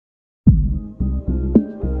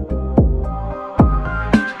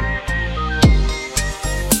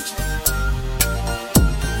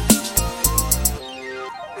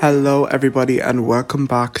Hello, everybody, and welcome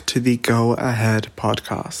back to the Go Ahead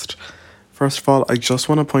podcast. First of all, I just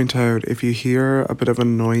want to point out if you hear a bit of a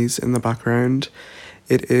noise in the background,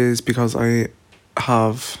 it is because I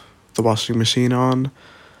have the washing machine on,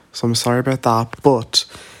 so I'm sorry about that, but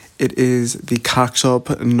it is the catch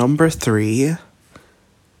up number 3.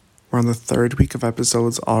 We're on the 3rd week of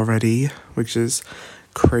episodes already, which is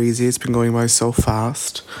crazy. It's been going by so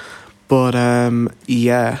fast. But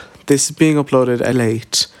yeah, this is being uploaded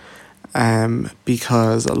late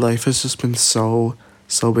because life has just been so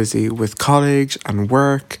busy with college and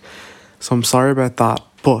work. So I'm sorry about that.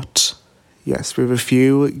 But yes, we have a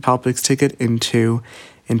few topics to get into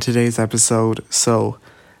in today's episode. So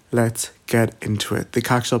let's get into it. The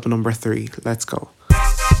catch up number 3. Let's go.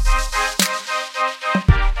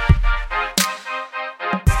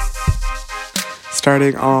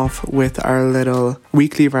 Starting off with our little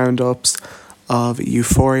weekly roundups of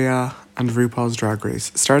Euphoria and RuPaul's Drag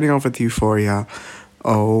Race. Starting off with Euphoria.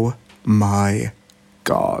 Oh my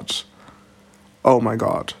god.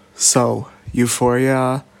 So,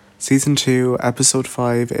 Euphoria Season 2, Episode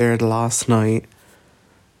 5 aired last night.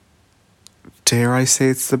 Dare I say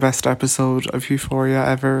it's the best episode of Euphoria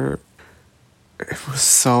ever? It was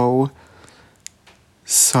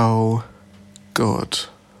so good.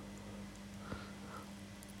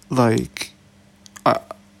 Like,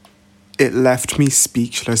 it left me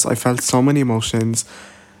speechless. I felt so many emotions.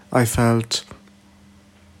 I felt,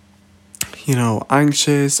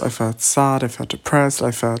 anxious. I felt sad. I felt depressed.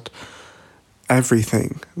 I felt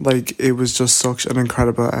everything. Like, it was just such an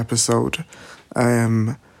incredible episode.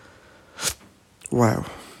 Wow.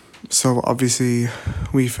 So, obviously,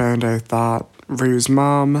 we found out that Rue's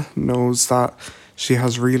mom knows that she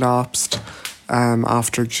has relapsed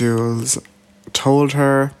after Jules told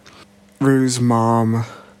her. Rue's mom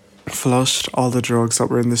flushed all the drugs that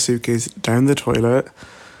were in the suitcase down the toilet,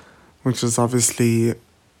 which is obviously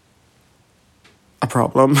a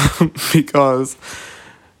problem because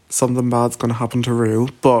something bad's going to happen to Rue.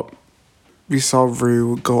 But we saw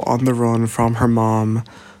Rue go on the run from her mom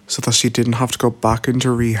so that she didn't have to go back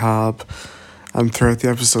into rehab. And throughout the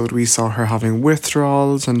episode, we saw her having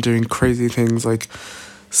withdrawals and doing crazy things like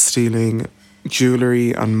stealing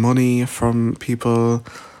jewellery and money from people.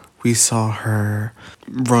 We saw her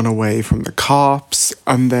run away from the cops,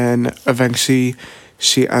 and then eventually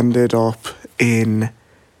she ended up in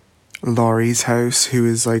Laurie's house, who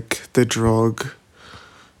is like the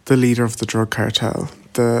leader of the drug cartel,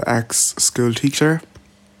 the ex-school teacher.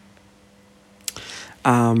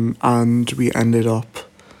 And we ended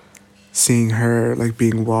up seeing her like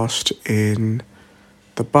being washed in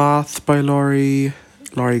the bath by Laurie.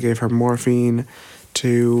 Laurie gave her morphine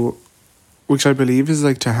which I believe is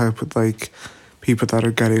like to help with like people that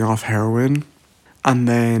are getting off heroin. And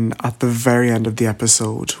then at the very end of the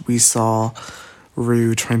episode, we saw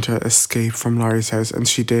Rue trying to escape from Laurie's house, and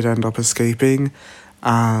she did end up escaping.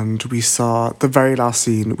 And we saw the very last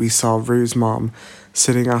scene, we saw Rue's mom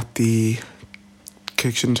sitting at the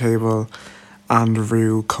kitchen table and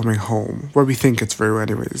Rue coming home. Well, we think it's Rue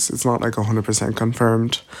anyways. It's not like 100%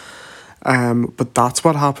 confirmed. But that's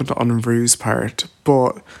what happened on Rue's part.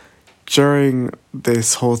 But during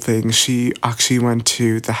this whole thing, she actually went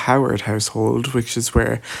to the Howard household, which is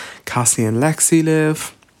where Cassie and Lexi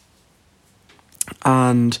live.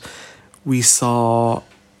 And we saw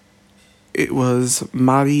it was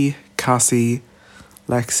Maddie, Cassie,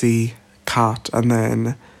 Lexi, Kat, and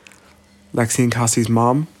then Lexi and Cassie's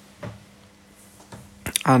mom.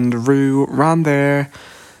 And Rue ran there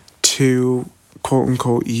to quote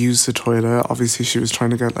unquote use the toilet. Obviously she was trying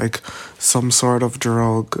to get like some sort of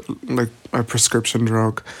drug, like a prescription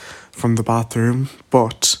drug from the bathroom,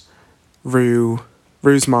 but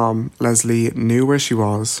Rue's mom, Leslie, knew where she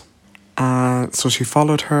was, so she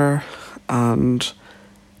followed her. And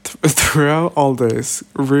throughout all this,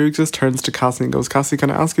 Rue just turns to Cassie and goes, "Cassie, can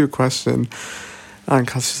I ask you a question?" And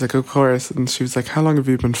Cassie's like, "Of course." And she was like, "How long have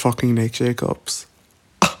you been fucking Nate Jacobs?"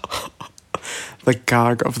 The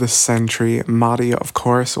gag of the century. Maddie, of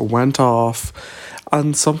course, went off.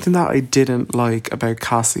 And something that I didn't like about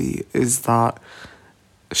Cassie is that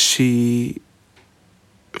she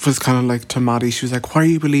was kind of like to Maddie, she was like, "Why are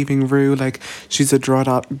you believing Rue? Like, she's a drug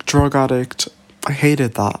addict." I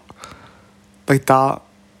hated that. Like, that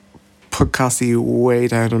put Cassie way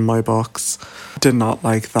down in my books. Did not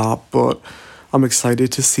like that, but I'm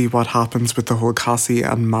excited to see what happens with the whole Cassie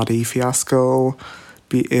and Maddie fiasco.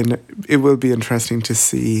 It will be interesting to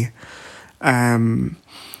see.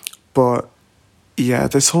 But yeah,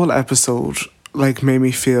 this whole episode like made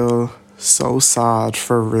me feel so sad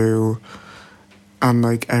for Rue and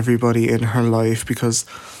like everybody in her life, because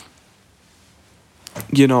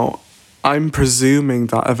you know, I'm presuming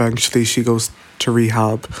that eventually she goes to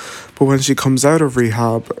rehab. But when she comes out of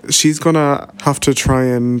rehab, she's gonna have to try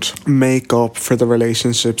and make up for the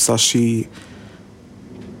relationships that she...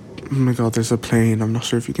 Oh my god, there's a plane. I'm not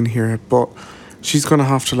sure if you can hear it, but she's gonna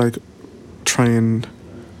have to like try and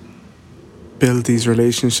build these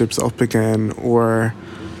relationships up again, or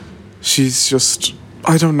she's just...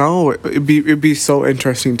 I don't know. It'd be so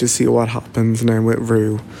interesting to see what happens now with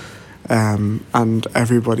Rue, and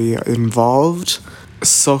everybody involved.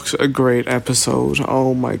 Such a great episode.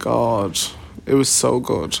 Oh my god. It was so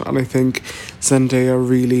good. And I think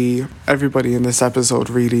everybody in this episode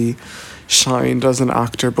really shined as an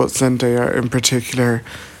actor, but Zendaya in particular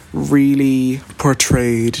really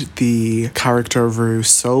portrayed the character of Rue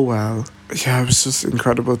so well. Yeah, it was just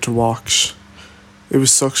incredible to watch. It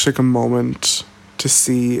was such like a moment to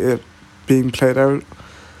see it being played out.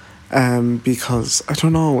 Because I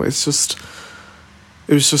don't know, it was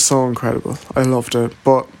just so incredible. I loved it.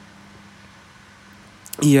 But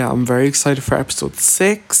yeah, I'm very excited for episode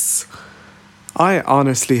 6. I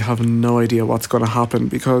honestly have no idea what's going to happen,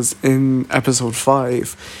 because in episode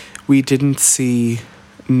 5 we didn't see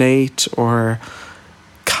Nate or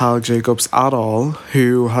Cal Jacobs at all,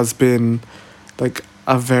 who has been like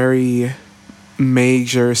a very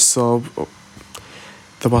major sub...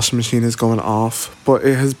 The washing machine is going off, but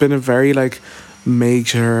it has been a very like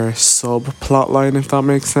major subplot line, if that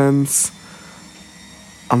makes sense.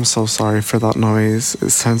 I'm so sorry for that noise.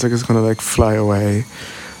 It sounds like it's gonna like fly away.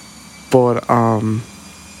 But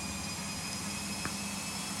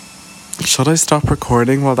should I stop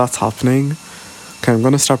recording while that's happening? Okay, I'm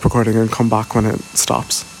gonna stop recording and come back when it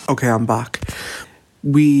stops. Okay, I'm back.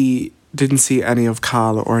 We didn't see any of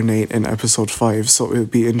Cal or Nate in episode 5, so it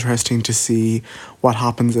would be interesting to see what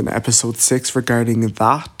happens in episode 6 regarding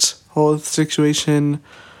that whole situation,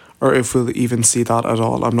 or if we'll even see that at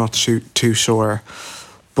all. I'm not too sure.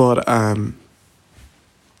 But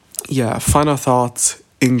yeah, final thoughts,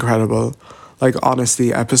 incredible. Like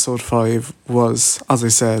honestly, episode 5 was, as I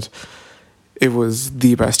said, it was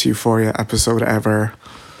the best Euphoria episode ever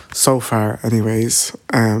so far anyways.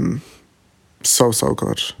 So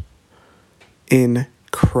good.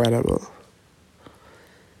 Incredible.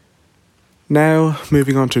 Now,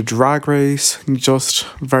 moving on to Drag Race, just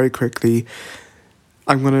very quickly,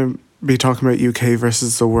 I'm going to be talking about UK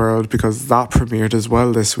versus the World because that premiered as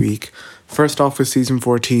well this week. First off with season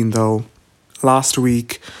 14 though, last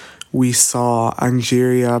week we saw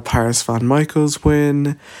Angeria Paris Van Michaels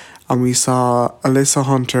win, and we saw Alyssa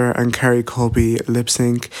Hunter and Kerry Colby lip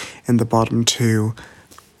sync in the bottom 2.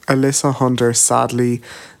 Alyssa Hunter sadly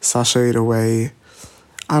sashayed away,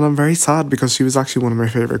 and I'm very sad because she was actually one of my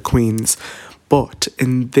favourite queens. But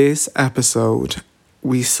in this episode,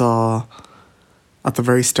 we saw at the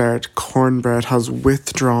very start, Cornbread has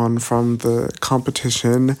withdrawn from the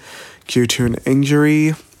competition due to an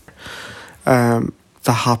injury that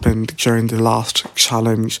happened during the last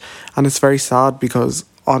challenge. And it's very sad because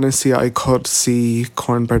honestly, I could see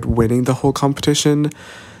Cornbread winning the whole competition.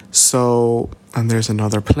 So, and there's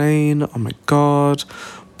another plane, oh my god.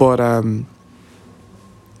 But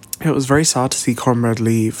it was very sad to see Cornbread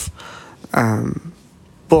leave.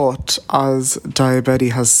 But as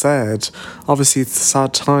Diabetes has said, obviously it's a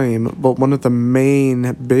sad time, but one of the main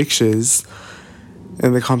bitches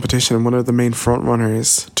in the competition, one of the main front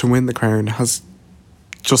runners to win the crown, has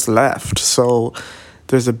just left. So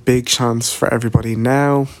there's a big chance for everybody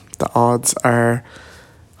now. The odds are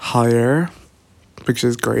higher, which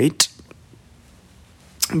is great.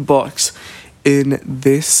 But in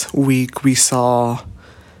this week, we saw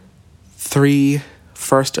 3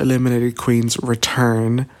 first eliminated queens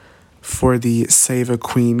return for the Save a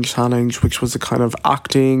Queen challenge, which was a kind of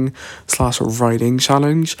acting / writing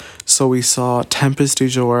challenge. So we saw Tempest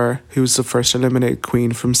DuJour, who was the first eliminated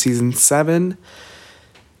queen from season 7.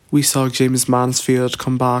 We saw James Mansfield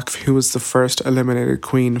come back, who was the first eliminated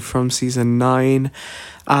queen from season 9.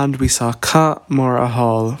 And we saw Kat Mora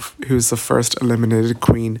Hall, who was the first eliminated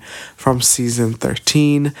queen from season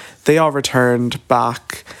 13. They all returned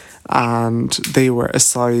back and they were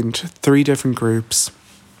assigned 3 different groups.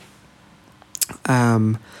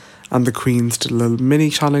 And the queens did a little mini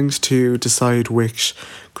challenge to decide which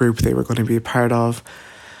group they were going to be a part of.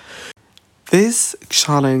 This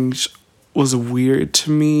challenge was weird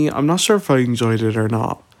to me. I'm not sure if I enjoyed it or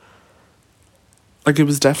not. Like, it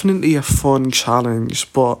was definitely a fun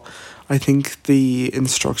challenge, but I think the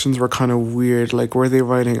instructions were kind of weird. Like, were they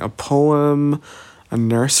writing a poem, a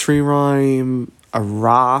nursery rhyme, a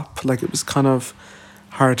rap? Like, it was kind of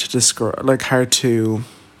hard to describe, like hard to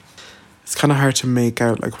it's kind of hard to make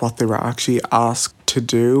out like what they were actually asked to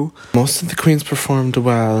do. Most of the queens performed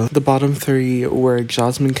well. The bottom three were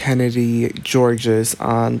Jasmine Kennedy, Georges,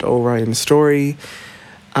 and Orion Story.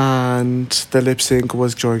 And the lip sync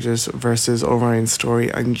was Georges versus Orion Story,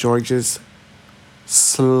 and Georges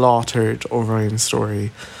slaughtered Orion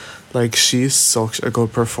Story. Like, she's such a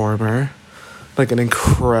good performer. Like, an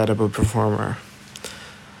incredible performer.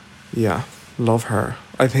 Yeah, love her.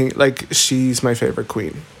 I think, like, she's my favourite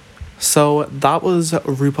queen. So that was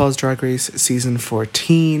RuPaul's Drag Race season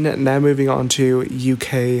 14. Now moving on to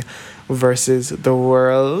UK versus the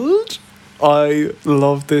world. I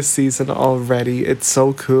love this season already. It's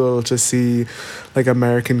so cool to see like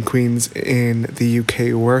American queens in the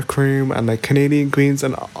UK workroom and like Canadian queens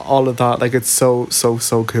and all of that. Like, it's so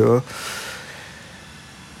cool.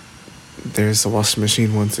 There's the washing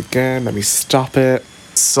machine once again. Let me stop it.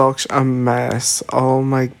 Such a mess. Oh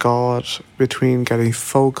my god. Between getting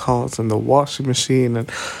phone calls and the washing machine,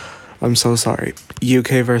 and I'm so sorry.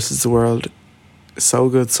 UK versus the world. So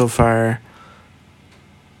good so far.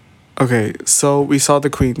 Okay, so we saw the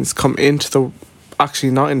queens come into the...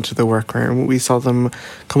 Actually, not into the workroom. We saw them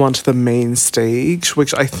come onto the main stage,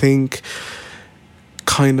 which I think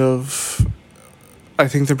kind of... I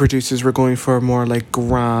think the producers were going for a more like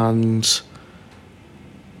grand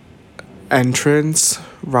entrance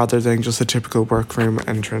rather than just a typical workroom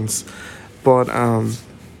entrance. But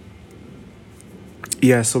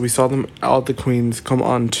yeah, so we saw them, all the queens, come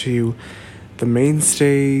onto the main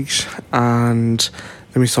stage, and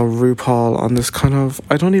then we saw RuPaul on this kind of,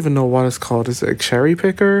 I don't even know what it's called. Is it a cherry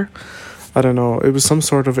picker? I don't know. It was some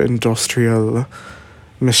sort of industrial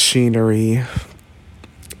machinery.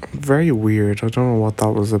 Very weird. I don't know what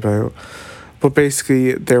that was about. But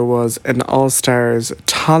basically, there was an All-Stars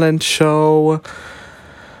talent show.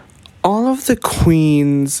 All of the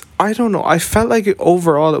queens, I don't know. I felt like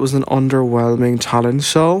overall it was an underwhelming talent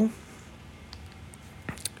show.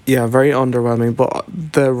 Yeah, very underwhelming. But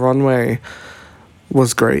the runway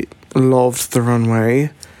was great. Loved the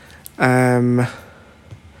runway.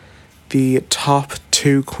 The top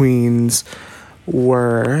two queens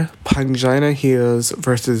were Pangina Heels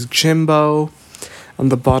versus Jimbo.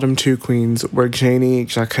 And the bottom two queens were Janie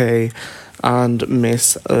Jacquet and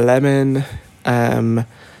Miss Lemon. Lemon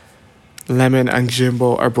and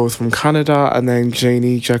Jimbo are both from Canada, and then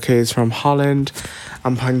Janie Jacquet is from Holland,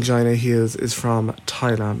 and Pangina Heels is from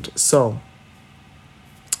Thailand. So,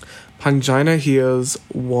 Pangina Heels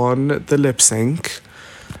won the lip sync,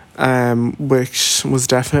 which was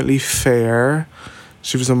definitely fair.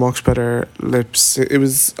 She was a much better it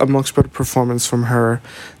was a much better performance from her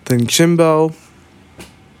than Jimbo.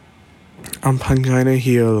 And Pangina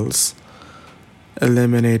Heels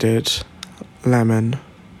eliminated Lemon,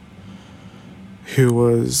 who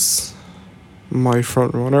was my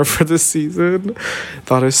front runner for the season.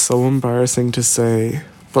 That is so embarrassing to say.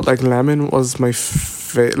 But like, Lemon was my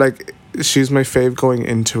like, she's my fave going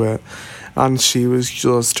into it. And she was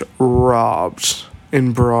just robbed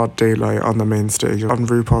in broad daylight on the main stage on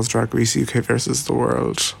RuPaul's Drag Race UK versus the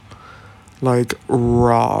world. Like,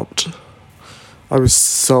 robbed. I was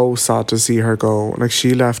so sad to see her go. Like,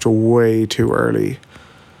 she left way too early.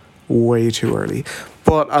 Way too early.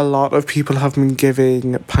 But a lot of people have been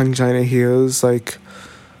giving Pangina Heels like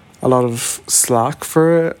a lot of slack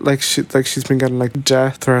for it. Like, she's been getting like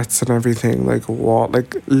death threats and everything. Like, what?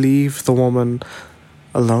 Like, leave the woman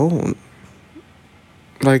alone.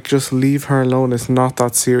 Like, just leave her alone. It's not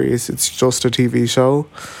that serious. It's just a TV show.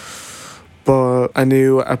 But a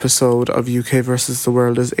new episode of UK versus the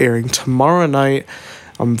World is airing tomorrow night.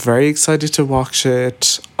 I'm very excited to watch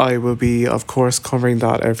it. I will be, of course, covering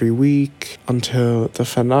that every week until the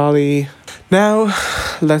finale. Now,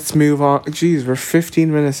 let's move on. Jeez, we're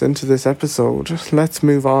 15 minutes into this episode. Let's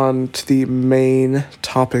move on to the main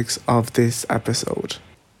topics of this episode.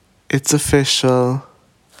 It's official.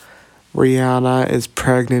 Rihanna is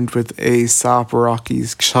pregnant with A$AP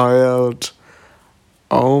Rocky's child.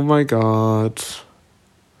 Oh my god.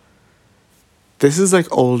 This is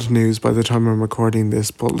like old news by the time I'm recording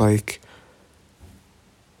this, but like,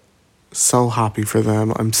 so happy for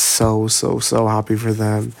them. I'm so happy for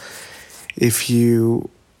them. If you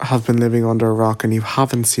have been living under a rock and you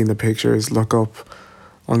haven't seen the pictures, look up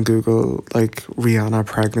on Google like Rihanna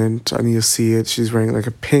pregnant and you'll see it. She's wearing like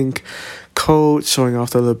a pink coat showing off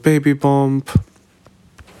the little baby bump.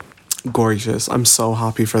 Gorgeous. I'm so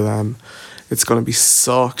happy for them. It's going to be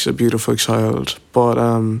such a beautiful child. But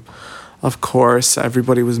of course,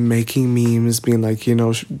 everybody was making memes being like, you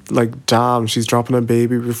know, like, damn, she's dropping a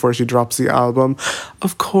baby before she drops the album.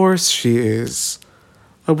 Of course she is.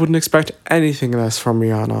 I wouldn't expect anything less from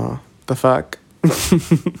Rihanna. The fact.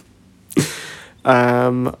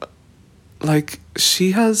 Um, like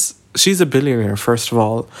she's a billionaire, first of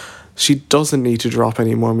all. She doesn't need to drop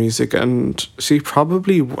any more music, and she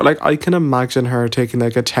probably, like, I can imagine her taking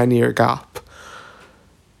like a 10-year gap.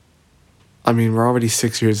 I mean, we're already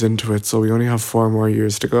 6 years into it, so we only have 4 more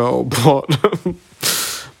years to go.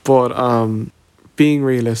 But being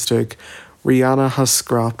realistic, Rihanna has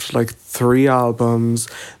scrapped like 3 albums.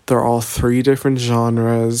 They're all 3 different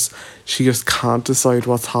genres. She just can't decide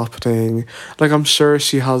what's happening. Like, I'm sure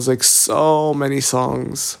she has like so many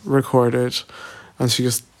songs recorded, and she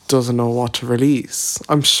just doesn't know what to release.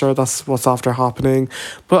 I'm sure that's what's after happening,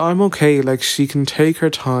 but I'm okay. Like, she can take her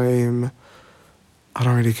time. I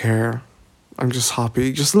don't really care. I'm just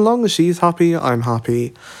happy. Just as long as she's happy, I'm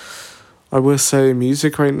happy. I will say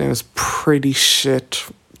music right now is pretty shit,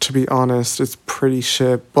 to be honest. It's pretty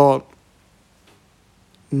shit, but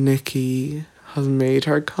Nicki has made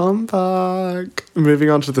her comeback. Moving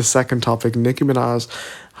on to the second topic, Nicki Minaj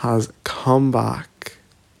has come back.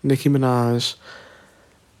 Nicki Minaj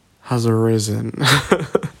has arisen.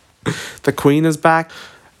 The Queen is back.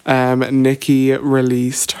 Nicki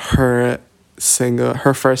released her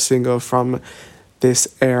first single from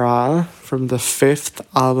this era, from the 5th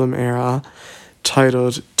album era,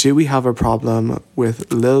 titled "Do We Have a Problem"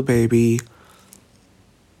 with Lil Baby.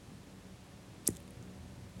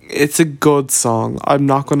 It's a good song. I'm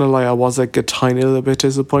not gonna lie, I was like a tiny little bit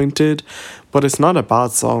disappointed, but it's not a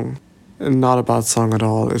bad song. Not a bad song at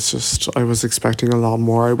all. It's just, I was expecting a lot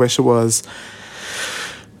more. I wish it was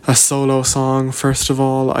a solo song, first of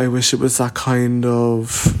all. I wish it was that kind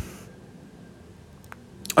of...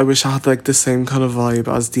 I wish I had like the same kind of vibe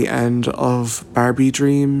as the end of Barbie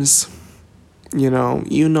Dreams. You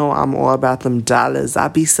know I'm all about them dollars. I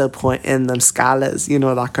be so in them scholars.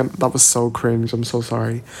 That was so cringe. I'm so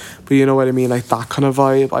sorry. But you know what I mean? Like that kind of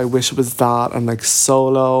vibe. I wish it was that and like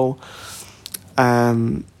solo.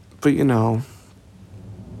 But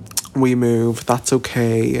we move. That's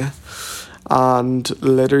okay. And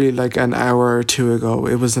literally like an hour or two ago,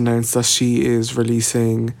 it was announced that she is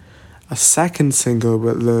releasing a second single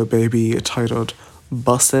with Lil Baby titled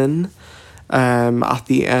Bussin'. At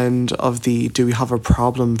the end of the "Do We Have a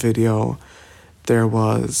Problem" video, there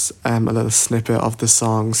was a little snippet of the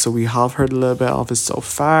song. So we have heard a little bit of it so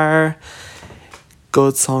far.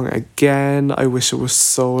 Good song again. I wish it was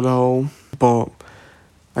solo, but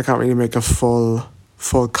I can't really make a full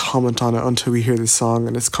comment on it until we hear the song,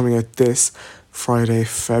 and it's coming out this Friday,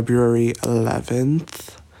 February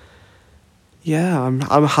 11th. Yeah, I'm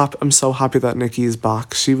happy. I'm so happy that Nicki is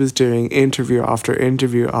back. She was doing interview after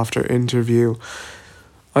interview after interview.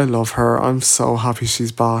 I love her. I'm so happy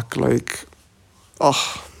she's back. Like,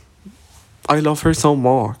 oh, I love her so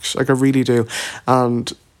much. Like, I really do.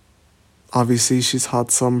 And obviously she's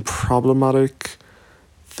had some problematic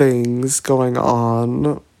things going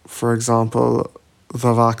on. For example,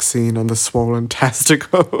 the vaccine and the swollen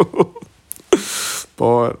testicle.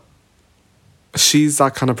 But she's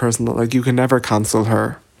that kind of person that, like, you can never cancel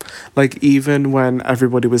her. Like, even when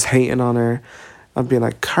everybody was hating on her and being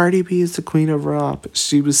like, Cardi B is the queen of rap,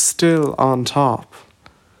 she was still on top.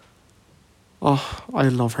 Oh, I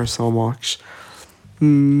love her so much.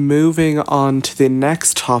 Moving on to the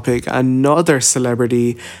next topic, another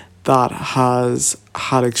celebrity that has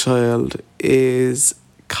had a child is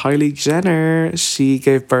Kylie Jenner. She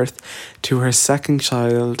gave birth to her second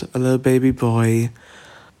child, a little baby boy,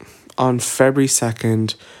 on February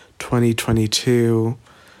 2nd, 2022.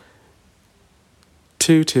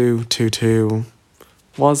 2222.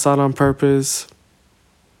 Was that on purpose?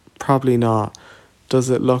 Probably not. Does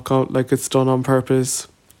it look like it's done on purpose?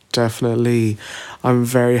 Definitely. I'm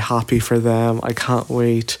very happy for them. I can't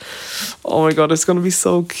wait. Oh my god, it's gonna be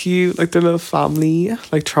so cute. Like their little family.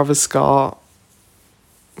 Like Travis Scott.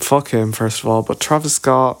 Fuck him, first of all. But Travis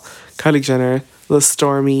Scott, Kylie Jenner, little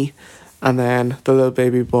Stormy, and then the little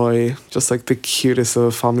baby boy. Just like the cutest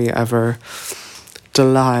little family ever.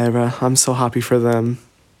 Delilah. I'm so happy for them.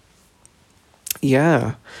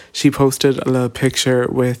 Yeah. She posted a little picture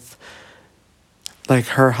with like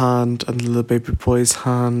her hand and the little baby boy's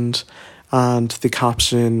hand, and the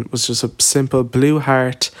caption was just a simple blue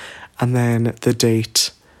heart and then the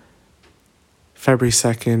date, February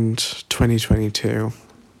 2nd, 2022.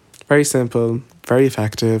 Very simple, very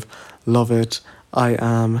effective, love it. I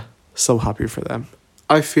am so happy for them.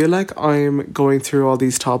 I feel like I'm going through all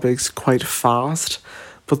these topics quite fast,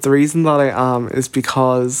 but the reason that I am is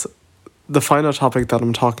because the final topic that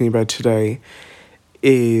I'm talking about today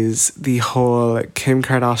is the whole Kim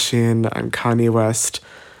Kardashian and Kanye West,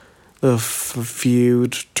 the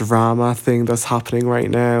feud drama thing that's happening right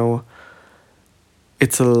now.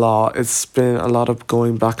 It's a lot. It's been a lot of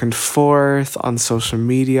going back and forth on social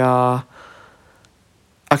media.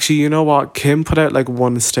 Actually, you know what? Kim put out like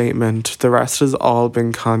one statement. The rest has all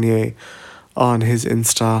been Kanye on his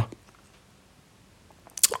Insta.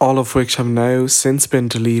 All of which have now since been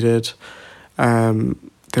deleted.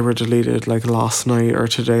 They were deleted like last night or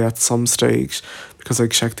today at some stage because I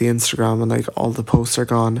checked the Instagram and like all the posts are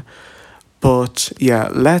gone. But yeah,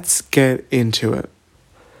 let's get into it.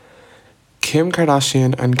 Kim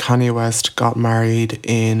Kardashian and Kanye West got married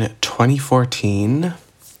in 2014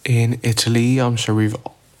 in Italy. I'm sure we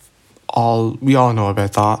all know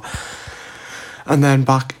about that. And then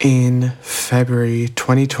back in February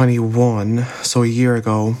 2021, so a year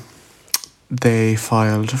ago, they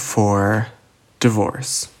filed for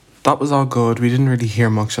divorce. That was all good. We didn't really hear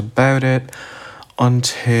much about it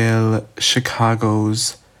until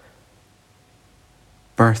Chicago's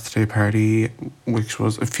birthday party, which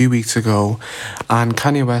was a few weeks ago, and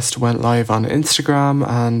Kanye West went live on Instagram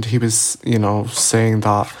and he was, saying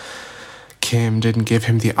that Kim didn't give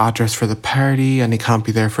him the address for the party and he can't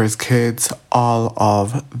be there for his kids, all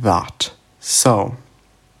of that. So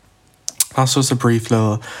that's just a brief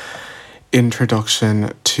little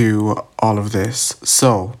introduction to all of this.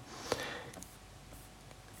 So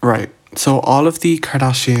all of the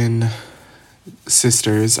Kardashian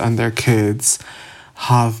sisters and their kids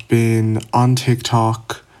have been on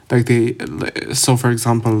TikTok. So for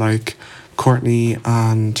example, like Courtney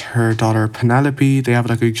and her daughter Penelope, they have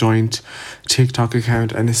like a joint TikTok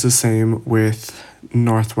account, and it's the same with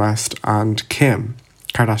Northwest and Kim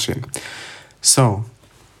Kardashian. So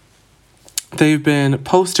they've been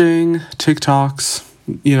posting TikToks,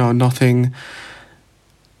 nothing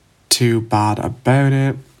too bad about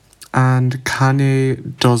it. And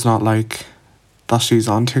Kanye does not like that she's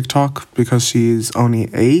on TikTok because she's only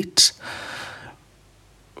 8.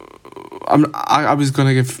 I was going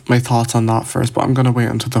to give my thoughts on that first, but I'm going to wait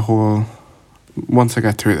until once I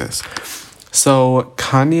get through this. So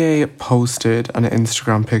Kanye posted an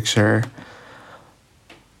Instagram picture.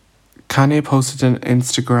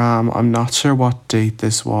 I'm not sure what date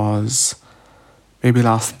this was. Maybe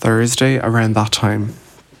last Thursday, around that time.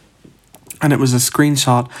 And it was a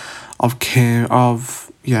screenshot of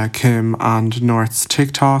Kim and North's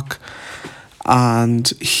TikTok. And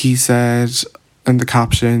he said in the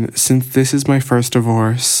caption, "Since this is my first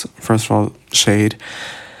divorce," first of all, shade.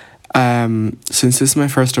 "Since this is my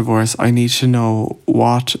first divorce, I need to know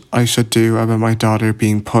what I should do about my daughter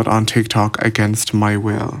being put on TikTok against my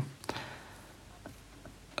will."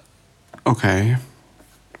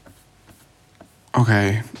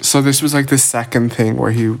 Okay, so this was like the second thing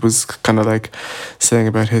where he was kind of like saying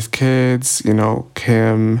about his kids,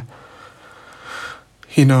 Kim,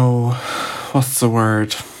 what's the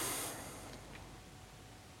word?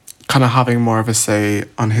 Kind of having more of a say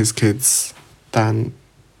on his kids than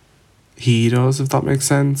he does, if that makes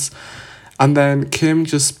sense. And then Kim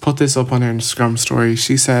just put this up on her Instagram story.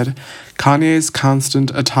 She said, "Kanye's constant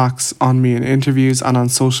attacks on me in interviews and on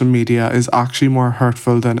social media is actually more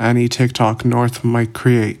hurtful than any TikTok North might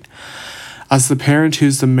create. As the parent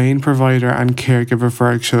who's the main provider and caregiver for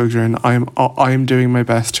our children, I am doing my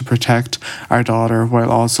best to protect our daughter while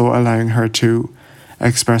also allowing her to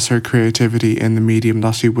express her creativity in the medium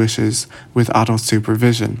that she wishes with adult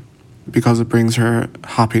supervision, because it brings her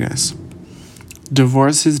happiness.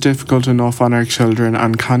 Divorce is difficult enough on our children,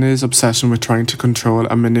 and Kanye's obsession with trying to control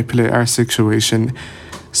and manipulate our situation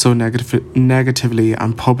so negatively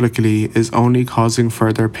and publicly is only causing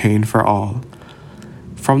further pain for all.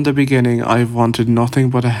 From the beginning, I've wanted nothing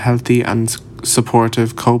but a healthy and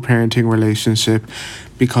supportive co-parenting relationship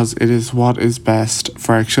because it is what is best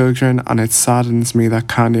for our children, and it saddens me that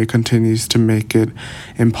Kanye continues to make it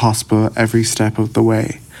impossible every step of the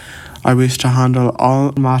way. I wish to handle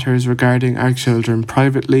all matters regarding our children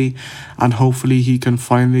privately, and hopefully he can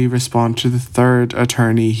finally respond to the third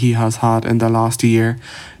attorney he has had in the last year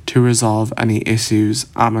to resolve any issues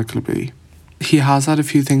amicably." He has had a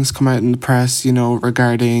few things come out in the press,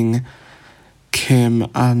 regarding Kim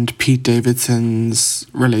and Pete Davidson's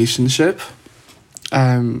relationship.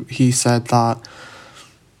 He said that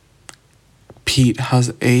Pete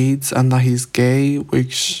has AIDS and that he's gay,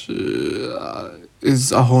 which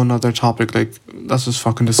is a whole nother topic. Like, that's just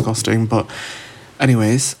fucking disgusting. But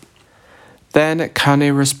anyways, then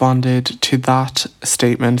Kanye responded to that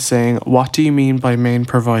statement saying, "What do you mean by main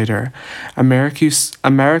provider?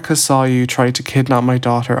 America saw you try to kidnap my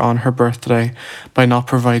daughter on her birthday by not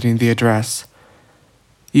providing the address.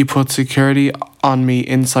 You put security on me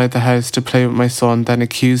inside the house to play with my son, then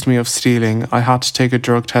accused me of stealing. I had to take a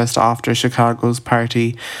drug test after Chicago's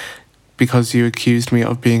party because you accused me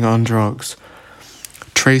of being on drugs.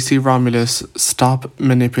 Tracy Romulus, stop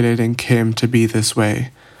manipulating Kim to be this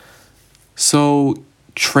way. So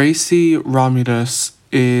Tracy Romulus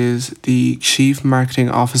is the chief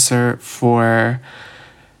marketing officer for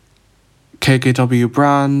KKW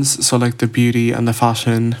brands, so like the beauty and the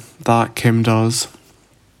fashion that Kim does.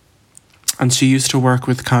 And she used to work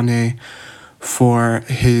with Kanye for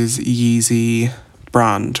his Yeezy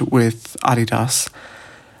brand with Adidas.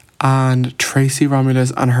 And Tracy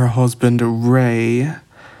Romulus and her husband Ray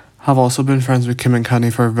have also been friends with Kim and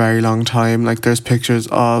Kanye for a very long time. Like there's pictures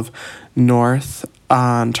of North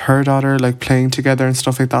and her daughter like playing together and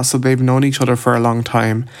stuff like that. So they've known each other for a long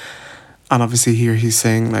time. And obviously here he's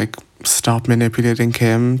saying like, stop manipulating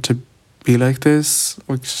Kim to be like this,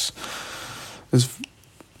 which is,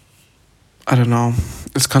 I don't know,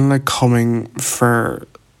 it's kind of like coming for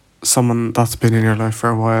someone that's been in your life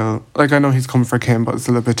for a while. Like I know he's coming for Kim, but it's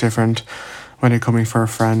a little bit different when you're coming for a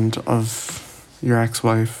friend of your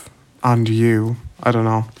ex-wife and you. I don't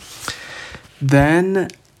know. Then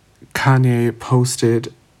Kanye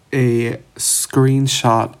posted a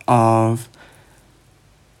screenshot of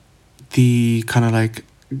the kind of like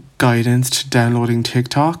guidance to downloading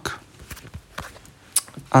TikTok.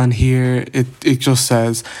 And here it just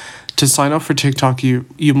says, to sign up for TikTok,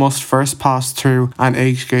 you must first pass through an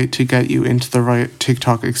age gate to get you into the right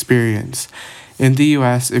TikTok experience. In the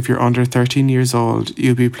US, if you're under 13 years old,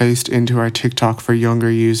 you'll be placed into our TikTok for younger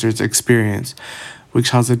users experience, which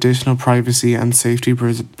has additional privacy and safety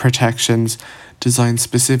protections designed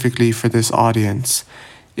specifically for this audience.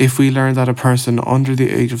 If we learn that a person under the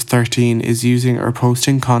age of 13 is using or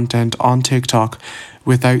posting content on TikTok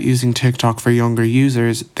without using TikTok for younger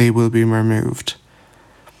users, they will be removed.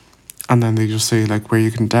 And then they just say like where you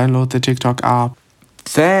can download the TikTok app.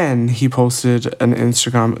 Then he posted an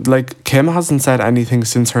Instagram. Like Kim hasn't said anything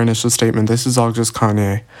since her initial statement. This is all just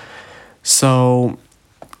Kanye. So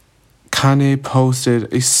Kanye posted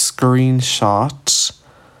a screenshot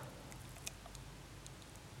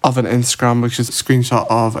of an Instagram, which is a screenshot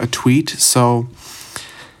of a tweet. So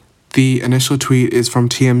the initial tweet is from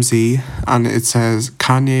TMZ and it says,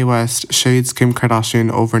 Kanye West shades Kim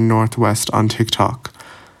Kardashian over Northwest on TikTok.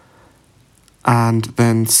 And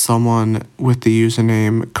then someone with the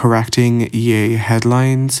username correcting Ye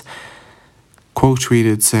headlines quote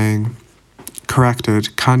tweeted saying, corrected,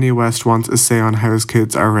 Kanye West wants a say on how his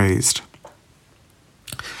kids are raised.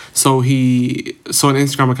 So an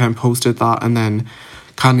Instagram account posted that, and then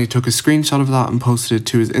Kanye took a screenshot of that and posted it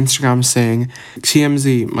to his Instagram saying,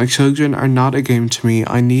 TMZ, my children are not a game to me.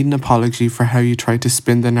 I need an apology for how you tried to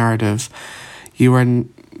spin the narrative. You are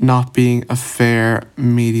not being a fair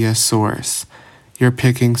media source. You're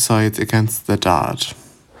picking sides against the dad.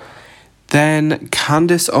 Then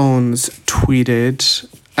Candace Owens tweeted,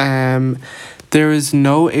 there is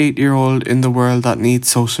no 8-year-old in the world that needs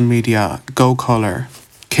social media. Go colour.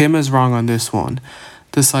 Kim is wrong on this one.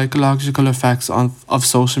 The psychological effects of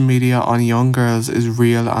social media on young girls is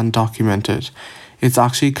real and documented. It's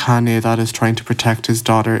actually Kanye that is trying to protect his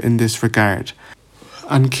daughter in this regard.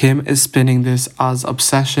 And Kim is spinning this as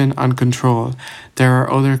obsession and control. There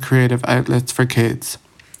are other creative outlets for kids.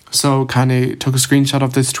 So Kanye took a screenshot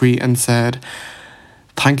of this tweet and said,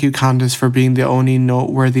 thank you, Candace, for being the only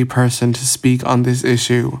noteworthy person to speak on this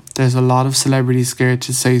issue. There's a lot of celebrities scared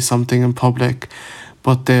to say something in public,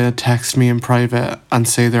 but they'll text me in private and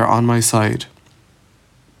say they're on my side.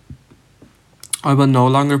 I will no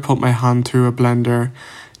longer put my hand through a blender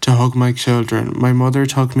to hug my children. My mother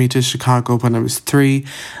took me to Chicago when I was 3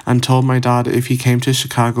 and told my dad if he came to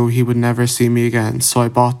Chicago he would never see me again, so I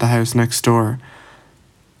bought the house next door.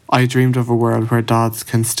 I dreamed of a world where dads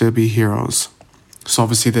can still be heroes. So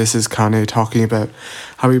obviously this is Kanye talking about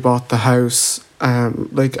how he bought the house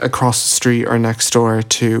like across the street or next door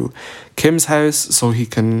to Kim's house so he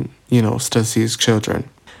can, still see his children.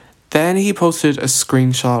 Then he posted a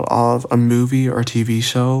screenshot of a movie or TV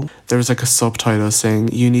show. There was like a subtitle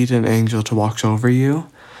saying, you need an angel to watch over you.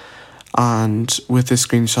 And with this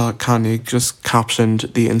screenshot, Kanye just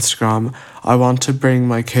captioned the Instagram, I want to bring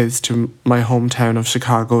my kids to my hometown of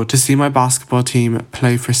Chicago to see my basketball team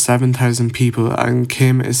play for 7,000 people and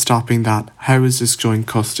Kim is stopping that. How is this joint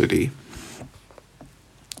custody?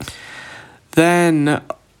 Then,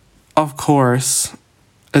 of course,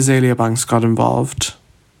 Azalea Banks got involved.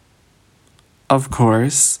 Of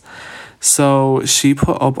course. So she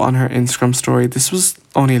put up on her Instagram story, this was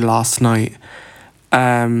only last night,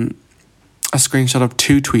 a screenshot of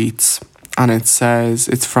 2 tweets, and it says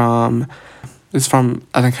it's from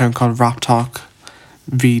an account called Rap Talk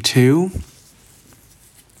V2,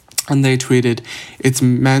 and they tweeted, it's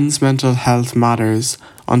men's mental health matters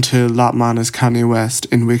until that man is Kanye West,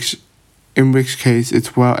 in which in which case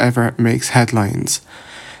it's whatever makes headlines.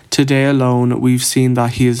 Today alone, we've seen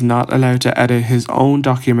that he is not allowed to edit his own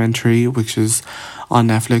documentary, which is on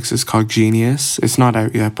Netflix. It's called Genius. It's not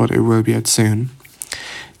out yet, but it will be out soon,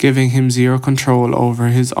 giving him zero control over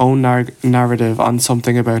his own narrative on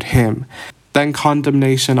something about him. Then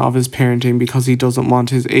condemnation of his parenting because he doesn't want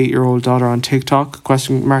his 8-year-old daughter on TikTok,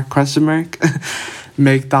 question mark.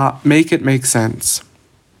 Make it make sense.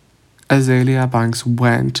 Azealia Banks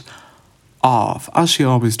went off, as she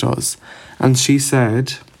always does, and she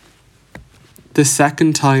said, the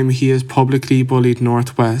second time he has publicly bullied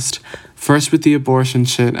North West, first with the abortion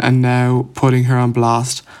shit and now putting her on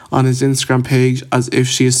blast on his Instagram page as if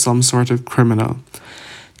she is some sort of criminal.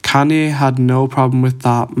 Kanye had no problem with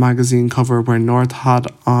that magazine cover where North had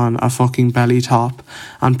on a fucking belly top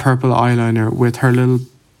and purple eyeliner with her little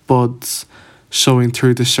buds showing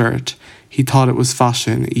through the shirt. He thought it was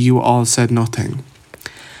fashion. You all said nothing.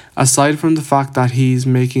 Aside from the fact that he's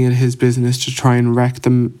making it his business to try and wreck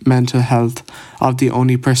the mental health of the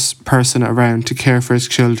only person around to care for his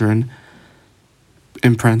children,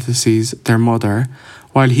 in parentheses, their mother,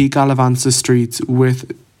 while he gallivants the streets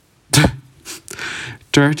with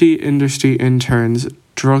dirty industry interns,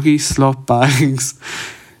 druggy slut bags,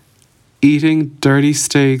 eating dirty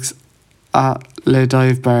steaks at Le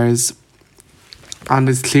Dive bars, and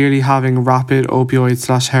is clearly having rapid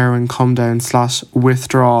opioid / heroin come down /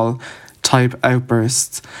 withdrawal type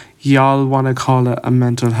outbursts. Y'all want to call it a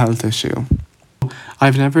mental health issue.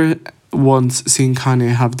 I've never once seen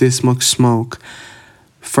Kanye have this much smoke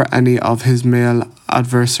for any of his male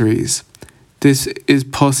adversaries. This is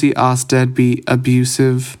pussy ass deadbeat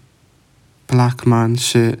abusive black man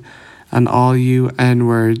shit, and all you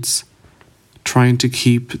N-words trying to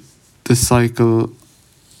keep the cycle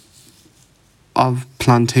of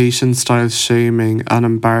plantation style shaming and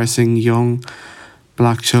embarrassing young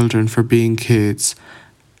black children for being kids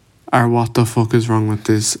are what the fuck is wrong with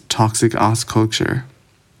this toxic ass culture.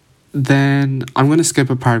 Then I'm going to skip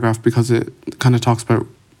a paragraph because it kind of talks about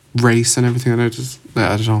race and everything, and I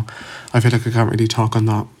don't know, I feel like I can't really talk on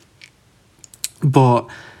that. But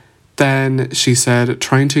then she said,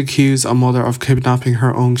 trying to accuse a mother of kidnapping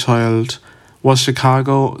her own child. Was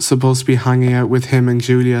Chicago supposed to be hanging out with him and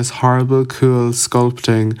Julia's horrible cool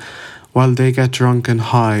sculpting while they get drunk and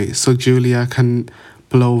high so Julia can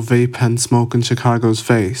blow vape and smoke in Chicago's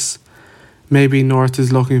face? Maybe North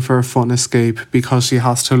is looking for a fun escape because she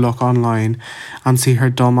has to look online and see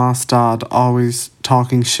her dumbass dad always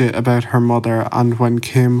talking shit about her mother, and when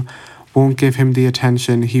Kim won't give him the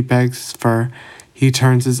attention he begs for, he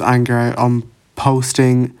turns his anger out on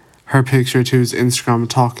posting her picture to his Instagram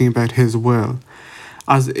talking about his will,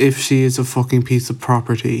 as if she is a fucking piece of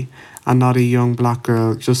property and not a young black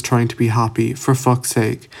girl just trying to be happy. For fuck's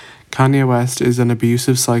sake, Kanye West is an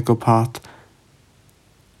abusive psychopath.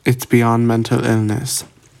 It's beyond mental illness.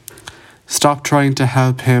 Stop trying to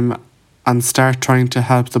help him and start trying to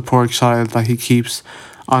help the poor child that he keeps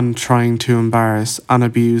on trying to embarrass and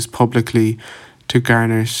abuse publicly to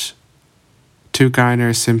garner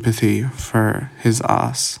sympathy for his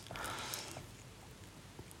ass.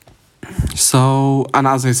 So, and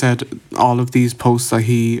as I said, all of these posts that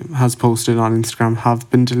he has posted on Instagram have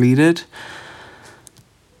been deleted.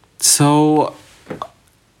 So,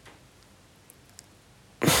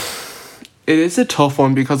 it is a tough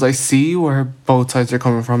one because I see where both sides are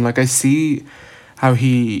coming from. Like, I see how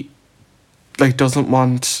he, like, doesn't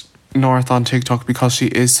want North on TikTok because she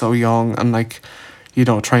is so young and, like, you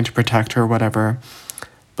know, trying to protect her or whatever.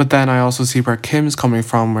 But then I also see where Kim's coming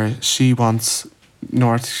from, where she wants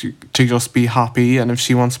North to just be happy, and if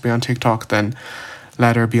she wants to be on TikTok, then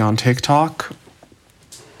let her be on TikTok.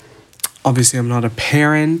 Obviously, I'm not a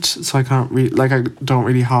parent, so I can't I don't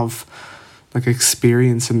really have like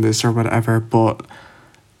experience in this or whatever, but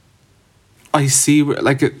I see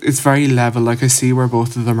like it's very level. Like, I see where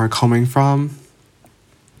both of them are coming from,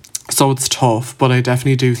 so it's tough. But I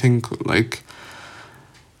definitely do think, like,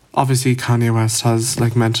 obviously Kanye West has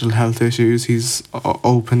like mental health issues. He's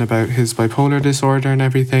open about his bipolar disorder and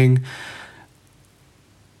everything.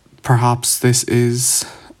 Perhaps this is,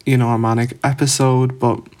 you know, a manic episode,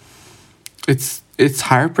 but it's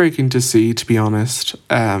heartbreaking to see, to be honest,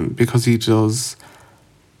 because he does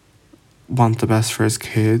want the best for his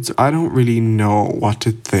kids. I don't really know what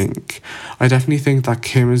to think. I definitely think that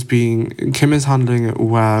Kim is handling it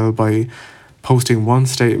well by posting one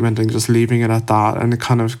statement and just leaving it at that, and it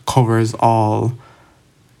kind of covers all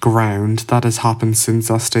ground that has happened since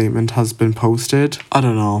that statement has been posted. I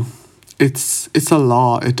don't know. It's a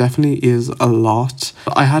lot. It definitely is a lot.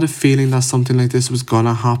 I had a feeling that something like this was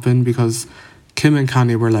gonna happen because Kim and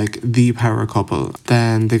Kanye were like the power couple.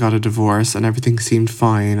 Then they got a divorce and everything seemed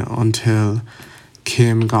fine until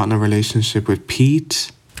Kim got in a relationship with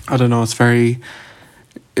Pete. I don't know, it's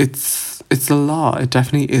a lot. It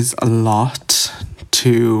definitely is a lot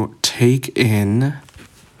to take in.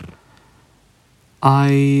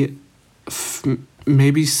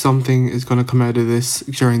 Maybe something is going to come out of this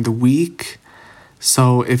during the week.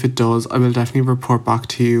 So if it does, I will definitely report back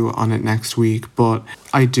to you on it next week. But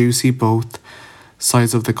I do see both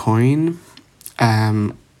sides of the coin.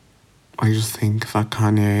 I just think that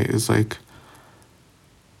Kanye is like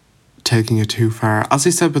taking it too far. As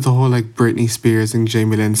I said with the whole like Britney Spears and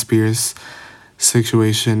Jamie Lynn Spears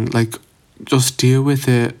situation, like just deal with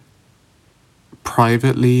it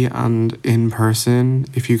privately and in person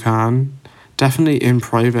if you can. Definitely in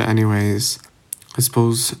private anyways. I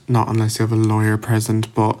suppose not unless you have a lawyer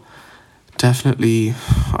present, but definitely,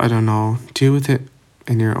 I don't know, deal with it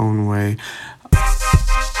in your own way.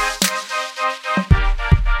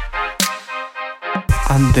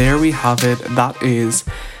 And there we have it. That is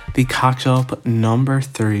the catch up number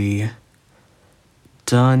 3.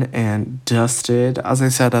 Done and dusted. As I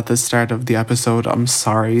said at the start of the episode, I'm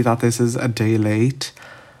sorry that this is a day late.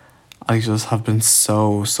 I just have been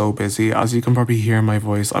so busy. As you can probably hear in my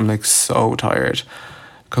voice, I'm like so tired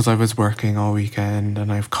because I was working all weekend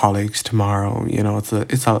and I have colleagues tomorrow. You know, it's a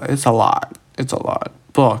lot. It's a lot.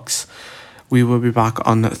 But we will be back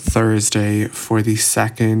on Thursday for the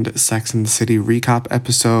second Sex and the City recap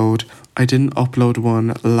episode. I didn't upload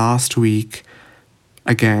one last week,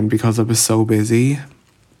 again, because I was so busy.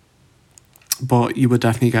 But you will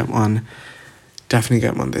definitely get one. Definitely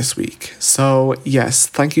get one this week. So yes,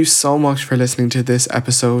 thank you so much for listening to this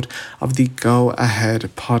episode of the Go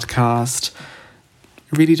Ahead podcast.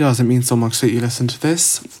 It really does. It means so much that you listen to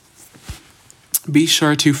this. Be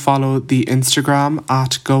sure to follow the Instagram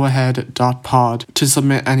at goahead.pod to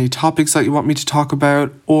submit any topics that you want me to talk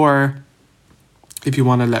about, or if you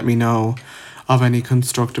want to let me know of any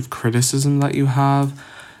constructive criticism that you have.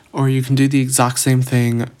 Or you can do the exact same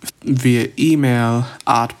thing via email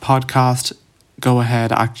at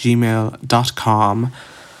podcastgoahead@gmail.com.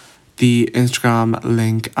 The Instagram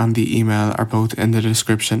link and the email are both in the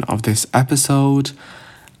description of this episode.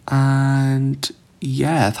 And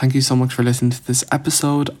yeah, thank you so much for listening to this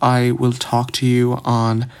episode. I will talk to you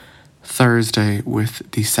on Thursday with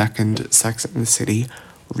the second Sex and the City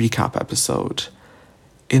recap episode.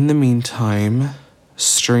 In the meantime,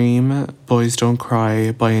 stream Boys Don't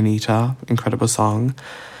Cry by Anita, incredible song,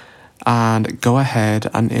 and go ahead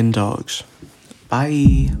and indulge.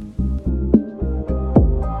 Bye.